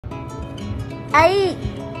Ay.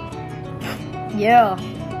 Yeah.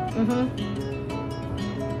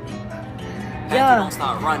 Yeah.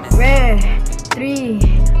 Rare. 3,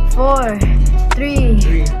 4,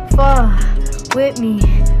 3, 4. With me,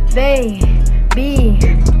 baby.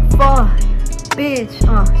 4, bitch.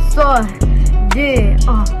 So yeah.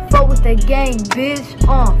 Fuck with the gang, bitch.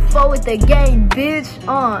 Fuck with the gang, bitch.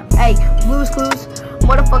 Hey, Blues Clues.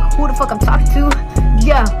 Motherfucker, who the fuck I'm talking to?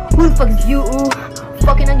 Yeah, who the fuck is you?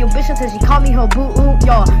 Fucking on your bitch until she call me her boo.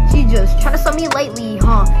 Y'all, she just tryna suck me lately,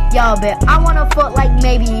 y'all, but I wanna fuck like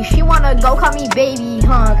maybe. She wanna go call me baby,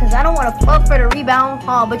 cause I don't wanna fuck for the rebound,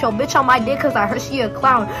 but your bitch on my dick cause I heard she a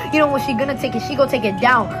clown. You know when she gonna take it, she gon' take it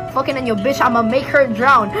down. Fucking on your bitch, I'ma make her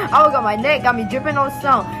drown. I got my neck, got me dripping on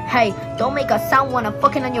sound. Hey, don't make a sound when I'm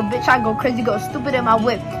fucking on your bitch. I go crazy, go stupid in my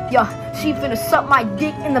whip. Yo, she finna suck my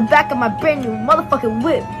dick in the back of my brand new motherfucking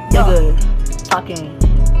whip. Yo. Nigga talking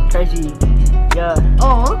crazy, yeah.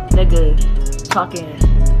 Nigga talking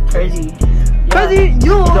crazy, yeah. Crazy,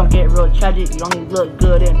 you. You don't get real tragic. You only look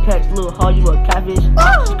good in pecs, little hoe. You a catfish.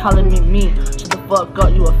 She calling me mean. Shut the fuck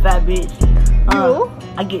up. You a fat bitch.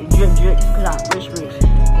 I get drip cause I'm rich.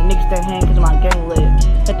 The niggas stay hang cause my gang lit.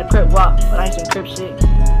 Hit the crib walk, but I ain't some crib shit.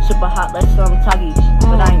 Super hot like some Takis,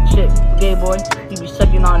 but I ain't chick. Gay boy, you be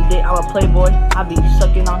sucking on dick. I'm a playboy. I be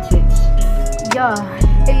sucking on tits. Yeah,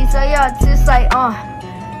 if you suck your tits like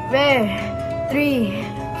rare. 3,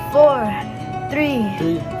 4,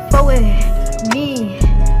 3, 4 with me,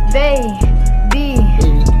 baby.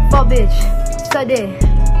 Fuck bitch, suck it.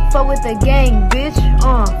 Fuck with the gang, bitch.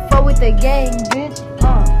 Fuck with the gang, bitch.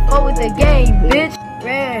 Fuck with the gang, bitch.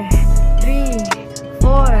 Rare. 3,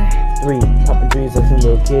 4. 3, popping 3s like some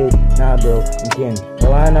little kid. Nah, bro, I'm kidding.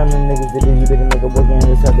 Relying on them niggas to do, you better make a work in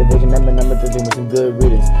this subdivision. Number 3 with some good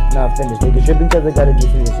riddance. Not finished, nigga tripping cause I got a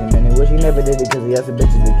definition. Man, they wish he never did it cause he has some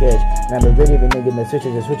bitches to catch. Now I'm ready for nigga that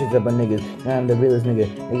switches up on niggas. Now I'm the realest nigga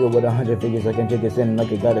with 100 figures like I'm Jake sending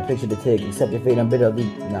like I got a picture to take. Except your fate, I'm bitterly.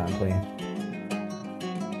 Nah, I'm playing.